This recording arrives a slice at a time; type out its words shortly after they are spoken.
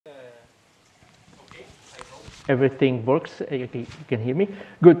everything works. You can hear me?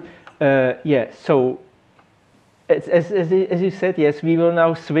 Good. Yeah, so as you said, yes, we will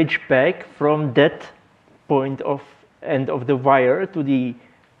now switch back from that point of end of the wire to the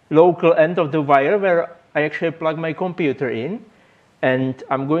local end of the wire where I actually plug my computer in. And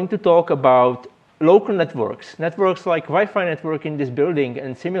I'm going to talk about local networks, networks like Wi-Fi network in this building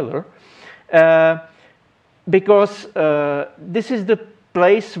and similar, because this is the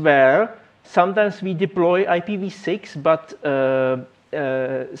place where sometimes we deploy IPv6, but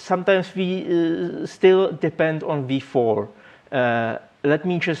sometimes we still depend on v4. Let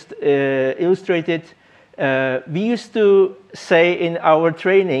me just illustrate it. We used to say in our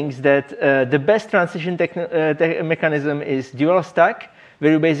trainings that the best transition mechanism is dual stack,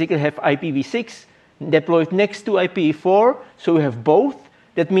 where you basically have IPv6 deployed next to IPv4, so you have both.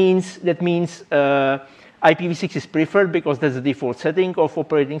 That means IPv6 is preferred because that's the default setting of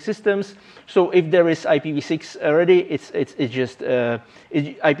operating systems. So if there is IPv6 already, it's just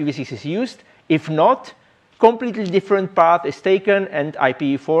IPv6 is used. If not, completely different path is taken and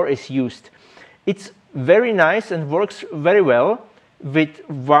IPv4 is used. It's very nice and works very well with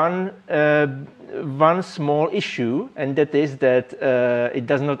one small issue, and that is that it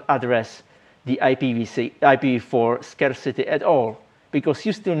does not address the IPv4 scarcity at all, because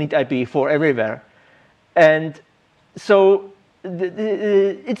you still need IPv4 everywhere. And so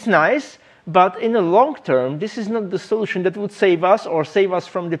it's nice, but in the long term, this is not the solution that would save us or save us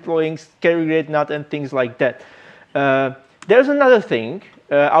from deploying carrier grade NAT and things like that. There's another thing.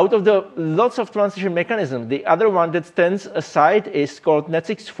 Out of the lots of transition mechanisms, the other one that stands aside is called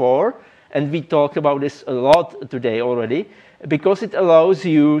NAT64, and we talked about this a lot today already, because it allows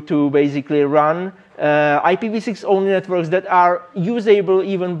you to basically run IPv6 only networks that are usable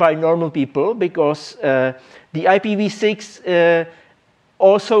even by normal people, because the IPv6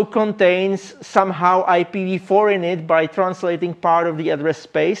 also contains somehow IPv4 in it by translating part of the address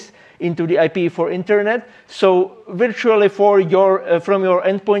space into the IPv4 internet. So virtually from your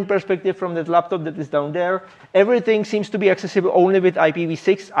endpoint perspective, from that laptop that is down there, everything seems to be accessible only with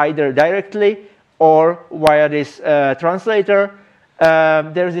IPv6, either directly or via this translator.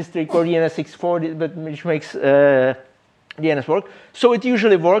 There's this trick called DNS64, which makes DNS work. So it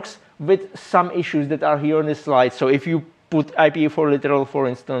usually works with some issues that are here on this slide. So if you put IPv4 literal, for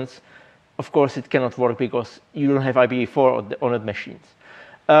instance, of course it cannot work because you don't have IPv4 on the machines.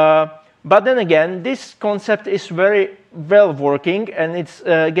 But then again, this concept is very well working, and it's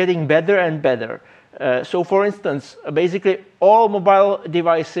getting better and better. So for instance, basically all mobile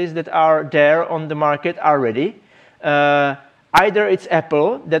devices that are there on the market are ready. Either it's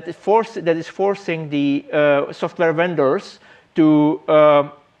Apple that is forcing the software vendors to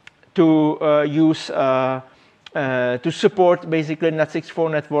support basically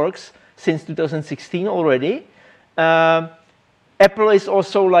NAT64 networks since 2016 already. Apple is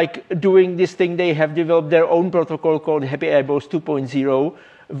also like doing this thing. They have developed their own protocol called HappyIBOS 2.0,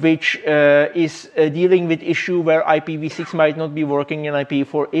 which is dealing with issue where IPv6 might not be working and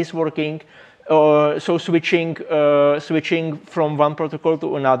IPv4 is working. So switching from one protocol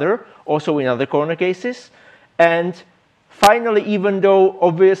to another, also in other corner cases. And finally, even though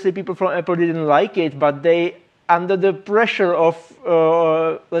obviously people from Apple didn't like it, but they, under the pressure of,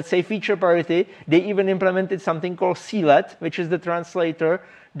 let's say, feature parity, they even implemented something called CLAT, which is the translator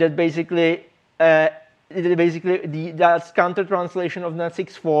that basically that's counter translation of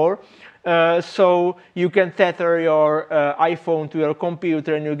NAT64. So you can tether your iPhone to your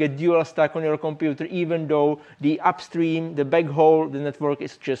computer and you get dual stack on your computer, even though the upstream, the backhaul, the network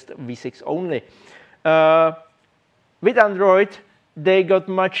is just v6 only. With Android, they got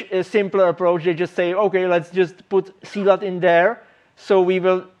much simpler approach. They just say, okay, let's just put CLAT in there. So we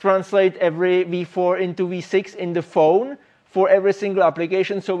will translate every v4 into v6 in the phone for every single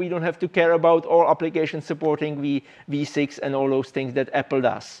application, so we don't have to care about all applications supporting v6 and all those things that Apple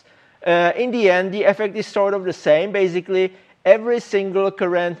does. In the end, the effect is sort of the same. Basically, every single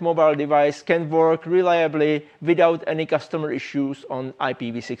current mobile device can work reliably without any customer issues on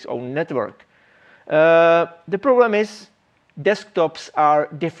IPv6 own network. The problem is desktops are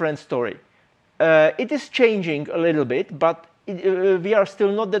a different story. It is changing a little bit, but we are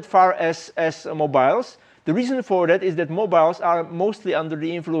still not that far as mobiles. The reason for that is that mobiles are mostly under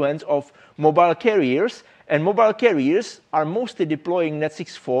the influence of mobile carriers, and mobile carriers are mostly deploying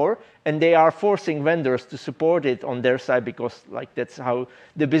NAT64, and they are forcing vendors to support it on their side because like that's how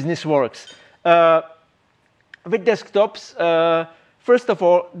the business works. With desktops, first of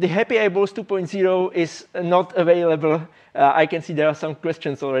all, the HappyIBOS 2.0 is not available. I can see there are some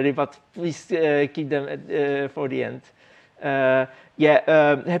questions already, but please keep them for the end.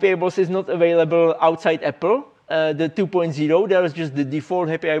 Happy Eyeballs is not available outside Apple. The 2.0, there is just the default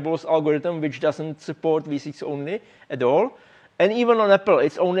Happy Eyeballs algorithm, which doesn't support v6 only at all. And even on Apple,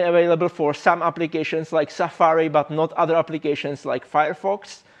 it's only available for some applications like Safari, but not other applications like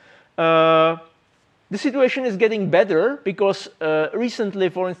Firefox. The situation is getting better because recently,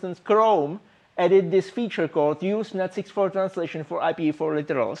 for instance, Chrome added this feature called Use Net64 translation for IPv4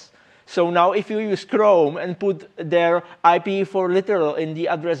 literals. So now if you use Chrome and put their IPv4 literal in the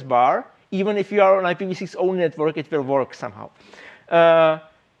address bar, even if you are on IPv6 only network, it will work somehow.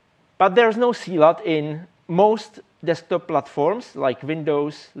 But there's no CLAT in most desktop platforms like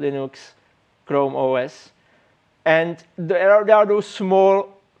Windows, Linux, Chrome OS. And there are those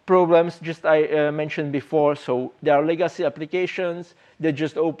small problems just I mentioned before. So there are legacy applications that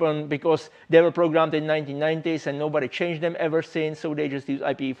just open because they were programmed in the 1990s and nobody changed them ever since. So they just use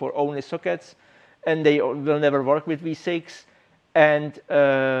IPv4 only sockets and they will never work with v6. And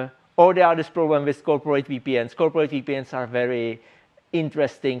or there are this problem with corporate VPNs. Corporate VPNs are very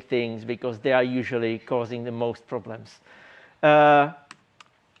interesting things because they are usually causing the most problems.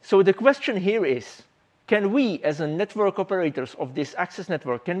 So the question here is, can we, as a network operators of this access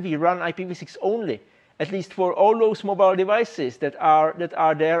network, can we run IPv6 only, at least for all those mobile devices that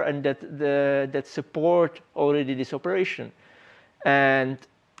are there and that support already this operation? And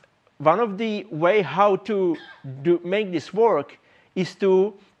one of the way how to make this work is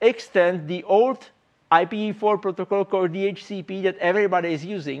to extend the old IPv4 protocol called DHCP that everybody is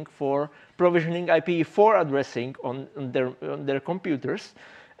using for provisioning IPv4 addressing on their computers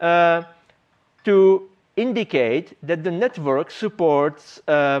to indicate that the network supports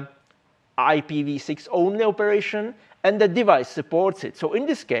IPv6 only operation and the device supports it. So in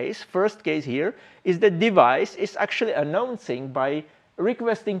this case, first case here is the device is actually announcing by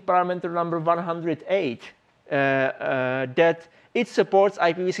requesting parameter number 108 that it supports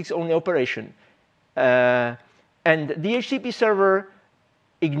IPv6 only operation. And the DHCP server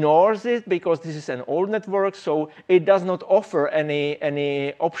ignores it because this is an old network, so it does not offer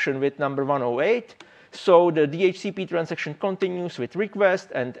any option with number 108. So the DHCP transaction continues with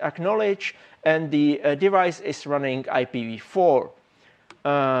request and acknowledge, and the device is running IPv4.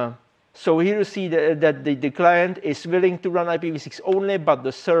 So here you see that the client is willing to run IPv6 only, but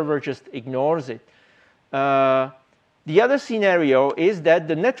the server just ignores it. The other scenario is that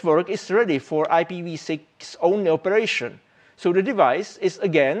the network is ready for IPv6 only operation. So the device is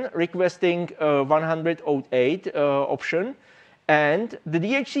again requesting 108 option, and the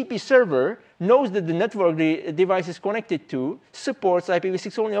DHCP server knows that the network the device is connected to supports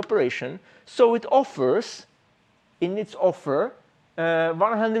IPv6 only operation, so it offers, in its offer,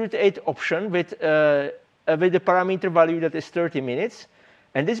 108 option with a parameter value that is 30 minutes.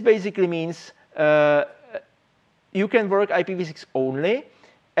 And this basically means you can work IPv6 only,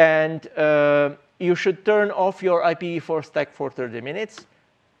 and you should turn off your IPv4 stack for 30 minutes.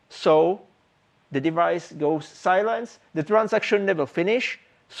 So the device goes silent. The transaction never finish.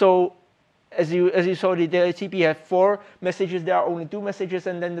 So as you saw, the DHCP have 4 messages. There are only 2 messages,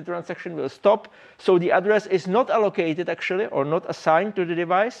 and then the transaction will stop. So the address is not allocated, actually, or not assigned to the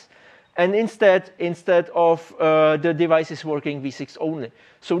device. And instead of the device is working v6 only.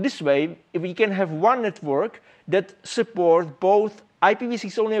 So this way, we can have one network that supports both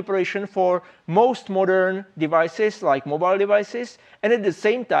IPv6 only operation for most modern devices, like mobile devices, and at the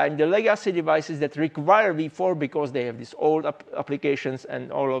same time, the legacy devices that require v4 because they have these old applications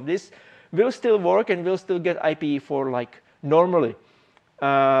and all of this, will still work and will still get IPv4 like normally.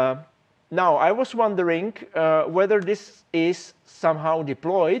 Now, I was wondering whether this is somehow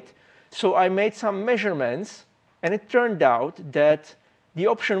deployed. So I made some measurements, and it turned out that the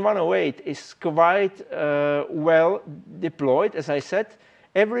option 108 is quite well deployed. As I said,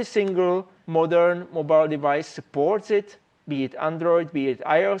 every single modern mobile device supports it, be it Android, be it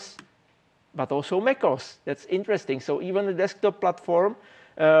iOS, but also macOS. That's interesting. So even the desktop platform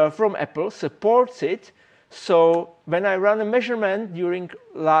from Apple supports it. So when I ran a measurement during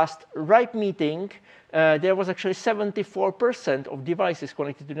last RIPE meeting, there was actually 74% of devices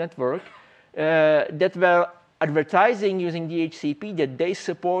connected to the network that were advertising using DHCP that they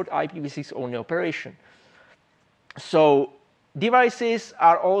support IPv6 only operation. So devices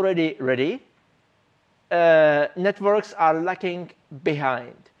are already ready. Networks are lacking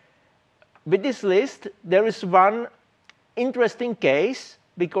behind. With this list, there is one interesting case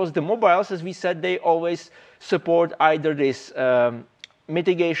because the mobiles, as we said, they always support either this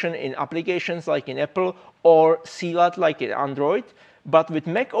mitigation in applications like in Apple or CLAT like in Android. But with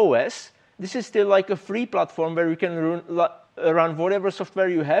Mac OS, this is still like a free platform where you can run whatever software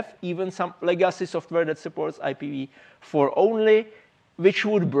you have, even some legacy software that supports IPv4 only, which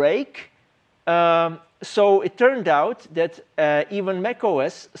would break. So it turned out that even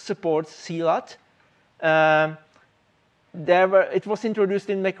macOS supports CLAT. It was introduced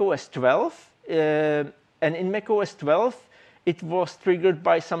in macOS 12, and in macOS 12, it was triggered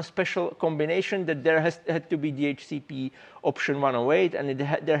by some special combination that there had to be DHCP option 108, and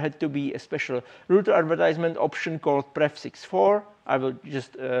there had to be a special router advertisement option called pref64. I will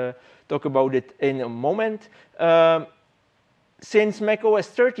just talk about it in a moment. Since macOS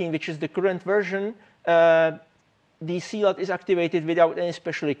 13, which is the current version, the CLAT is activated without any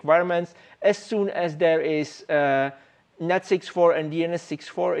special requirements. As soon as there is NAT64 and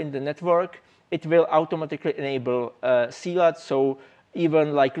DNS64 in the network, it will automatically enable CLAT. So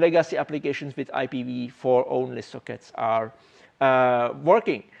even like legacy applications with IPv4 only sockets are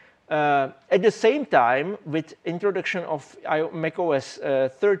working. At the same time, with introduction of macOS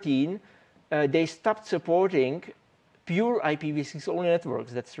 13, they stopped supporting pure IPv6 only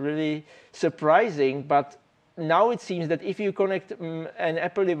networks. That's really surprising, but now it seems that if you connect an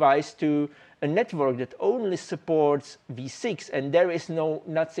Apple device to a network that only supports v6 and there is no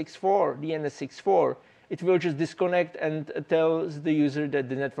NAT64, DNS64, it will just disconnect and tells the user that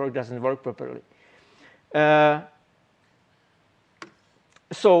the network doesn't work properly.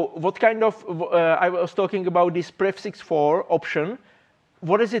 So what kind of, I was talking about this pref64 option.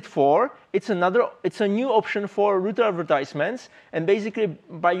 What is it for? It's a new option for router advertisements, and basically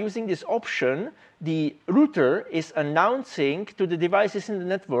by using this option, the router is announcing to the devices in the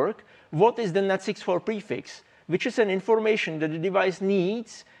network what is the NAT64 prefix, which is an information that the device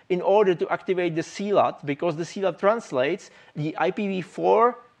needs in order to activate the CLAT, because the CLAT translates the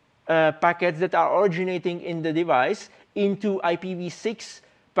IPv4 packets that are originating in the device into IPv6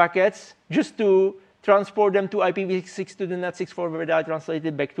 packets just to transport them to IPv6 to the NAT64 where they are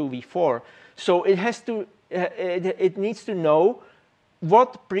translated back to v4. So it has to, it needs to know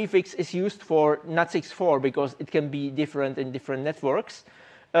what prefix is used for NAT64 because it can be different in different networks.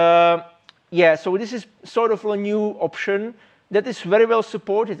 Yeah, so this is sort of a new option that is very well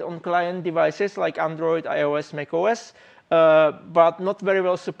supported on client devices like Android, iOS, macOS, but not very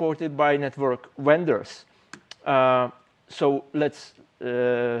well supported by network vendors. So let's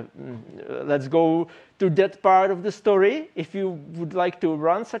go to that part of the story. If you would like to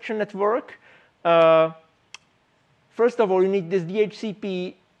run such a network, first of all, you need this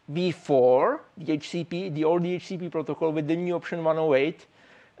DHCP v4, the old DHCP protocol with the new option 108.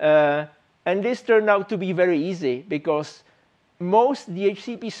 And this turned out to be very easy because most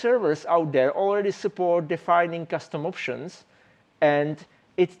DHCP servers out there already support defining custom options, and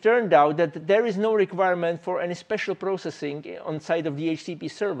it turned out that there is no requirement for any special processing on side of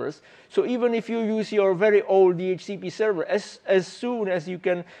DHCP servers. So even if you use your very old DHCP server, as soon as you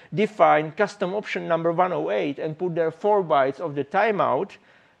can define custom option number 108 and put there 4 bytes of the timeout,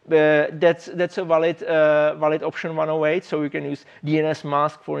 that's a valid option 108. So you can use DNS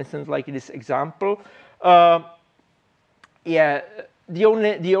mask, for instance, like in this example. Yeah, the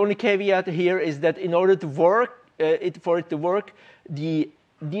only caveat here is that in order to work, for it to work, the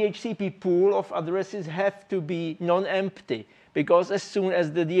DHCP pool of addresses have to be non-empty, because as soon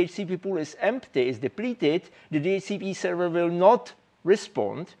as the DHCP pool is empty, is depleted, the DHCP server will not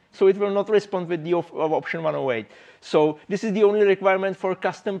respond. So it will not respond with the option 108. So this is the only requirement for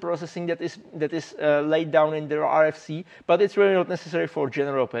custom processing that is laid down in the RFC, but it's really not necessary for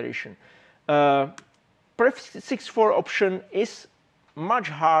general operation. pref64 option is much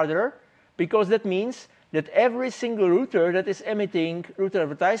harder because that means that every single router that is emitting router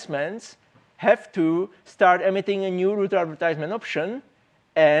advertisements have to start emitting a new router advertisement option.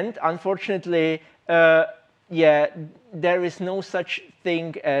 And unfortunately, yeah, there is no such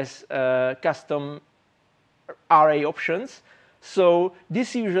thing as custom array options. So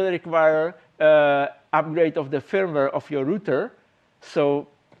this usually requires upgrade of the firmware of your router. So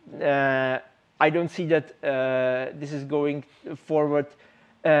I don't see that this is going forward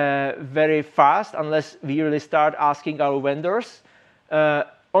very fast unless we really start asking our vendors.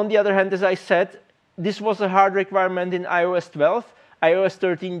 On the other hand, as I said, this was a hard requirement in iOS 12. iOS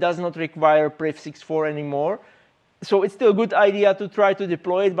 13 does not require pref64 anymore. So it's still a good idea to try to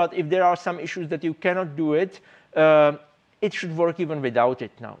deploy it, but if there are some issues that you cannot do it, it should work even without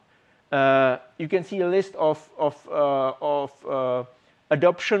it now. You can see a list of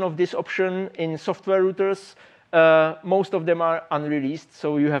adoption of this option in software routers. Most of them are unreleased,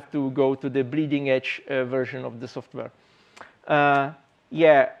 so you have to go to the bleeding edge version of the software.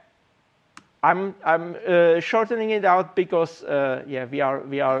 Yeah, I'm shortening it out because yeah,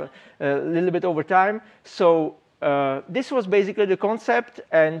 we are a little bit over time. So this was basically the concept,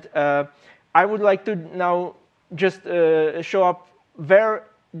 and I would like to now just show up where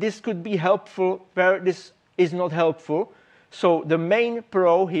this could be helpful, where this is not helpful. So the main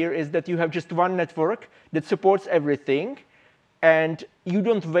pro here is that you have just one network that supports everything, and you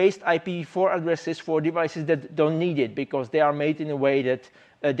don't waste IPv4 addresses for devices that don't need it, because they are made in a way that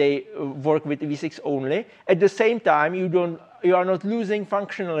they work with v6 only. At the same time, you are not losing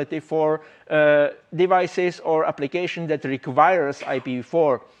functionality for devices or applications that requires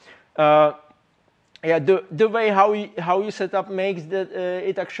IPv4. Yeah, the way how you set up makes that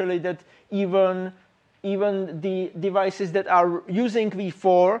it actually that even the devices that are using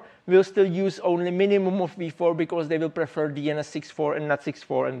v4 will still use only minimum of v4, because they will prefer DNS 6.4 and NAT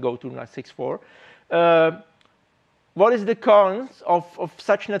 6.4 and go to NAT 6.4. What is the cons of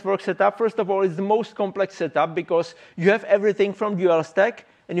such network setup? First of all, it's the most complex setup, because you have everything from dual stack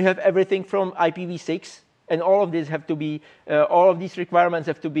and you have everything from IPv6, and all of these have to be, all of these requirements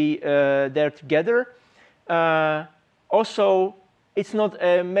have to be there together. Also, it's not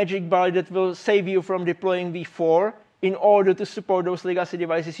a magic bar that will save you from deploying v4. In order to support those legacy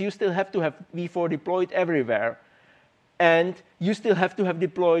devices, you still have to have v4 deployed everywhere. And you still have to have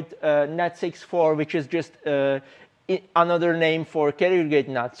deployed NAT 6.4, which is just another name for carrier grade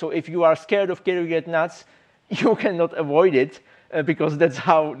NAT. So if you are scared of carrier grade NATs, you cannot avoid it, because that's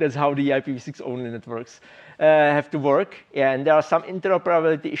how the IPv6 only networks have to work. Yeah, and there are some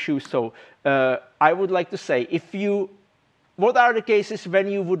interoperability issues. So I would like to say, what are the cases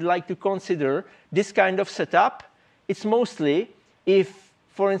when you would like to consider this kind of setup? It's mostly if,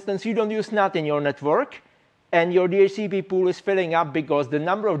 for instance, you don't use NAT in your network, and your DHCP pool is filling up because the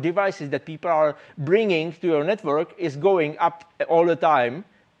number of devices that people are bringing to your network is going up all the time.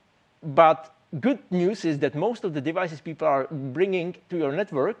 But good news is that most of the devices people are bringing to your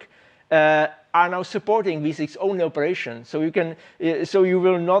network are now supporting v6 only operation. So you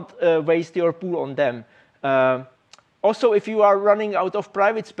will not waste your pool on them. Also, if you are running out of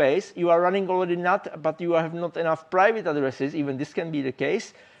private space, you are running already NAT, but you have not enough private addresses. Even this can be the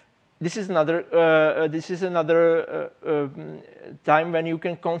case. This is another time when you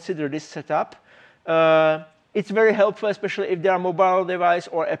can consider this setup. It's very helpful, especially if there are mobile device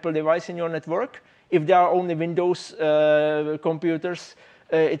or Apple device in your network. If there are only Windows computers,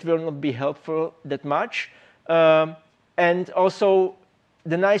 it will not be helpful that much. And also,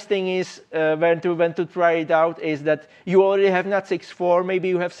 the nice thing is when to try it out is that you already have NAT 6.4. Maybe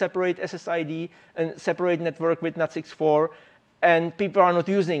you have separate SSID and separate network with NAT 6.4. And people are not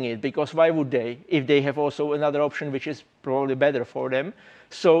using it, because why would they, if they have also another option which is probably better for them?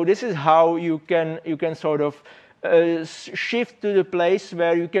 So this is how you can sort of shift to the place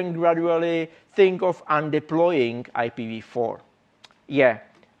where you can gradually think of undeploying IPv4. Yeah,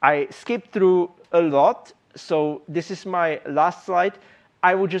 I skipped through a lot, so this is my last slide.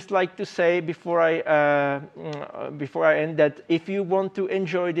 I would just like to say before I end that if you want to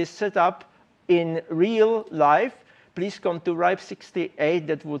enjoy this setup in real life, please come to RIPE 68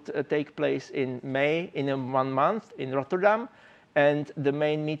 that would take place in May, in 1 month, in Rotterdam. And the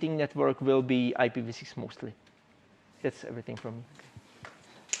main meeting network will be IPv6 mostly. That's everything from me.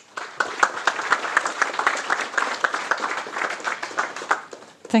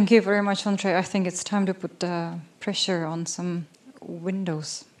 Thank you very much, Ondrej. I think it's time to put pressure on some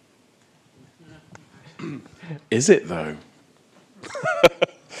Windows. Is it, though?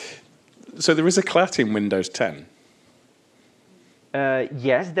 So there is a CLAT in Windows 10?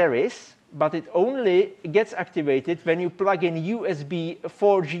 Yes, there is, but it only gets activated when you plug in USB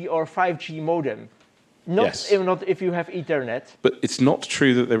 4G or 5G modem, not if you have Ethernet. But it's not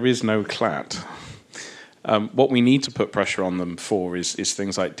true that there is no CLAT. What we need to put pressure on them for is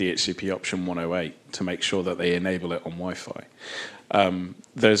things like DHCP option 108 to make sure that they enable it on Wi-Fi.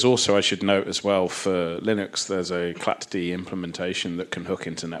 There's also, I should note as well, for Linux, there's a CLAT-D implementation that can hook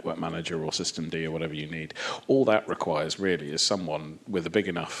into Network Manager or Systemd or whatever you need. All that requires really is someone with a big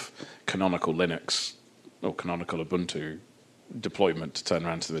enough canonical Linux or canonical Ubuntu deployment to turn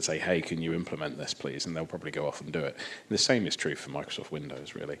around to them and say, hey, can you implement this, please? And they'll probably go off and do it. The same is true for Microsoft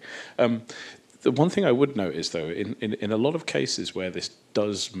Windows, really. The one thing I would note is, though, in a lot of cases where this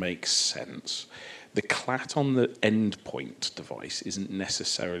does make sense, the CLAT on the endpoint device isn't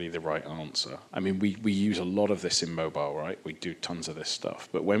necessarily the right answer. I mean, we use a lot of this in mobile, right? We do tons of this stuff.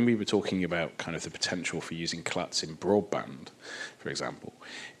 But when we were talking about kind of the potential for using CLATs in broadband, for example,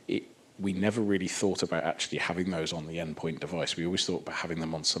 we never really thought about actually having those on the endpoint device. We always thought about having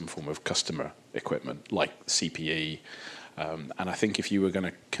them on some form of customer equipment, like CPE, And I think if you were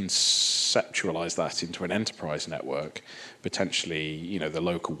going to conceptualize that into an enterprise network, potentially, you know, the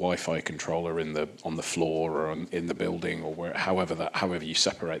local Wi-Fi controller on the floor or in the building, or however you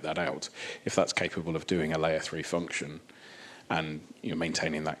separate that out, if that's capable of doing a layer 3 function, and you're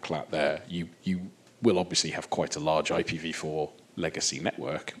maintaining that CLAT there, you will obviously have quite a large IPv4 legacy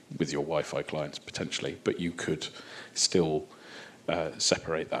network with your Wi-Fi clients potentially, but you could still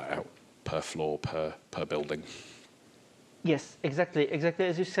separate that out per floor, per building. Yes, exactly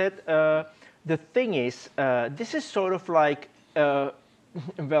as you said. The thing is, this is sort of like, well,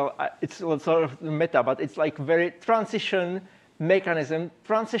 it's sort of meta, but it's like very transition mechanism,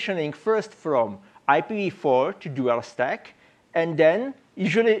 transitioning first from IPv4 to dual stack, and then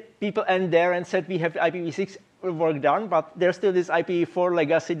usually people end there and said we have IPv6 work done, but there's still this IPv4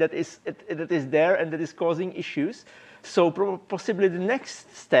 legacy that is there and that is causing issues. So possibly the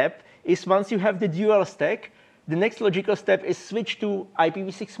next step is, once you have the dual stack, the next logical step is switch to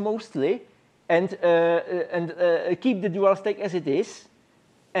IPv6 mostly, and keep the dual stack as it is,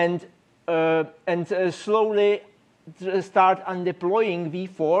 and slowly start undeploying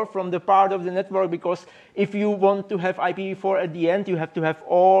v4 from the part of the network, because if you want to have IPv4 at the end, you have to have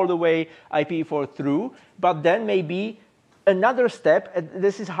all the way IPv4 through. But then maybe another step, and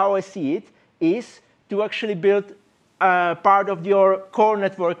this is how I see it, is to actually build part of your core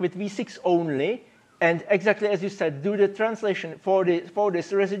network with v6 only, and exactly as you said, do the translation for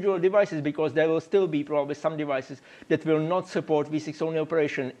these residual devices, because there will still be probably some devices that will not support v6 only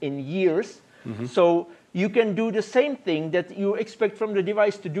operation in years. Mm-hmm. So you can do the same thing that you expect from the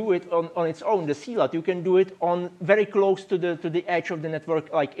device to do it on its own, the CLAT. You can do it on very close to the edge of the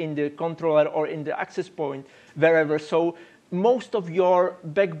network, like in the controller or in the access point, wherever. So most of your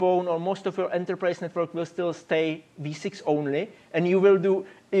backbone or most of your enterprise network will still stay v6 only, and you will do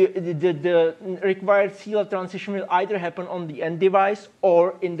the required CLAT transition will either happen on the end device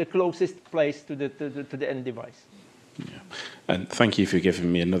or in the closest place to the end device. Yeah. And thank you for giving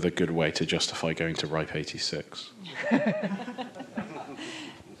me another good way to justify going to RIPE86.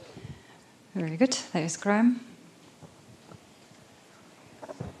 Very good. There's Graham.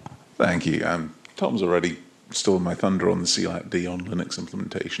 Thank you. Tom's already stolen my thunder on the CLAT-D on Linux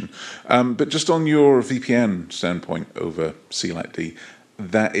implementation. But just on your VPN standpoint over CLAT-D,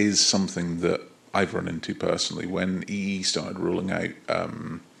 that is something that I've run into personally. When EE started rolling out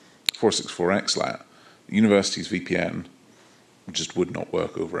 464xLAT, university's VPN just would not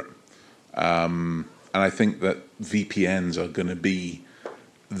work over it. And I think that VPNs are going to be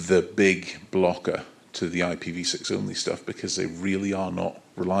the big blocker to the IPv6 only stuff, because they really are not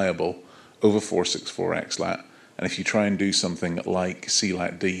reliable over 464xLAT. And if you try and do something like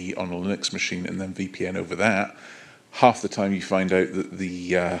CLAT-D on a Linux machine and then VPN over that, half the time you find out that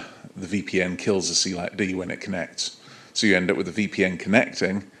the VPN kills the CLAT-D when it connects. So you end up with the VPN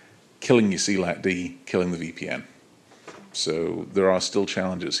connecting, killing your CLAT-D, killing the VPN. So there are still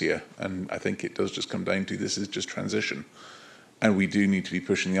challenges here, and I think it does just come down to this is just transition. And we do need to be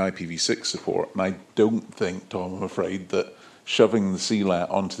pushing the IPv6 support. And I don't think, Tom, I'm afraid, that shoving the CLAT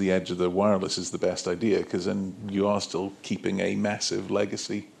onto the edge of the wireless is the best idea, because then you are still keeping a massive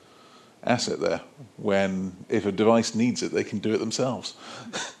legacy asset there, when if a device needs it, they can do it themselves.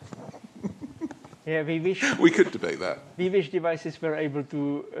 Yeah, we wish we could debate that. We wish devices were able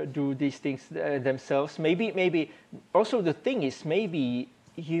to do these things themselves. Maybe also the thing is, maybe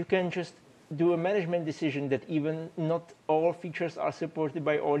you can just do a management decision that even not all features are supported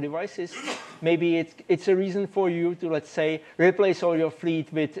by all devices. Maybe it's a reason for you to, let's say, replace all your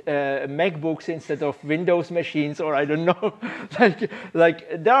fleet with MacBooks instead of Windows machines, or I don't know.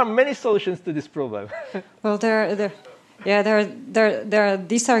 like there are many solutions to this problem. Well,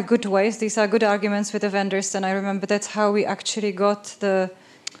 these are good ways. These are good arguments with the vendors, and I remember that's how we actually got the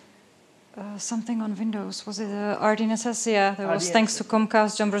something on Windows. Was it RDNSS? Yeah, that was thanks to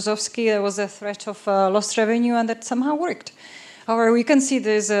Comcast, John Brzozowski. There was a threat of lost revenue, and that somehow worked. However, we can see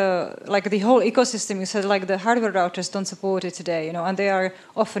there's like the whole ecosystem. You said like the hardware routers don't support it today, and they are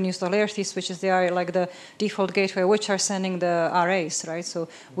often used on layer 3 switches. They are like the default gateway, which are sending the arrays, right? So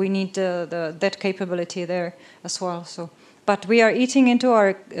we need that capability there as well. But we are eating into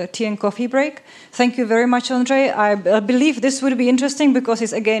our tea and coffee break. Thank you very much, Ondrej. I believe this would be interesting because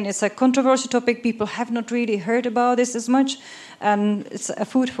it's a controversial topic. People have not really heard about this as much. And it's a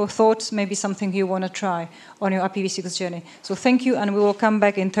food for thought, maybe something you want to try on your IPv6 journey. So thank you, and we will come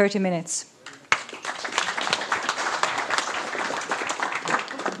back in 30 minutes.